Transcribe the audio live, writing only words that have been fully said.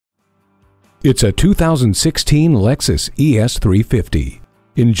It's a 2016 Lexus ES350.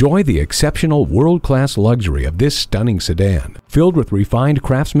 Enjoy the exceptional world-class luxury of this stunning sedan, filled with refined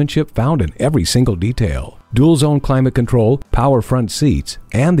craftsmanship found in every single detail. Dual-zone climate control, power front seats,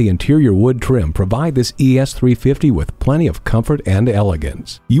 and the interior wood trim provide this ES350 with plenty of comfort and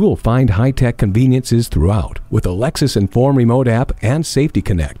elegance. You will find high-tech conveniences throughout, with a Lexus Inform remote app and Safety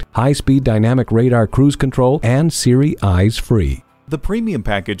Connect, high-speed dynamic radar cruise control, and Siri Eyes Free. The premium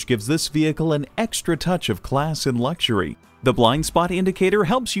package gives this vehicle an extra touch of class and luxury. The blind spot indicator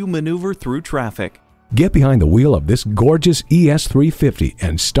helps you maneuver through traffic. Get behind the wheel of this gorgeous ES350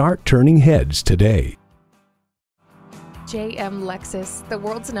 and start turning heads today. JM Lexus, the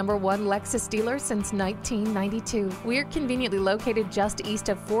world's #1 Lexus dealer since 1992. We're conveniently located just east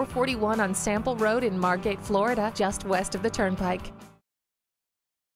of 441 on Sample Road in Margate, Florida, just west of the Turnpike.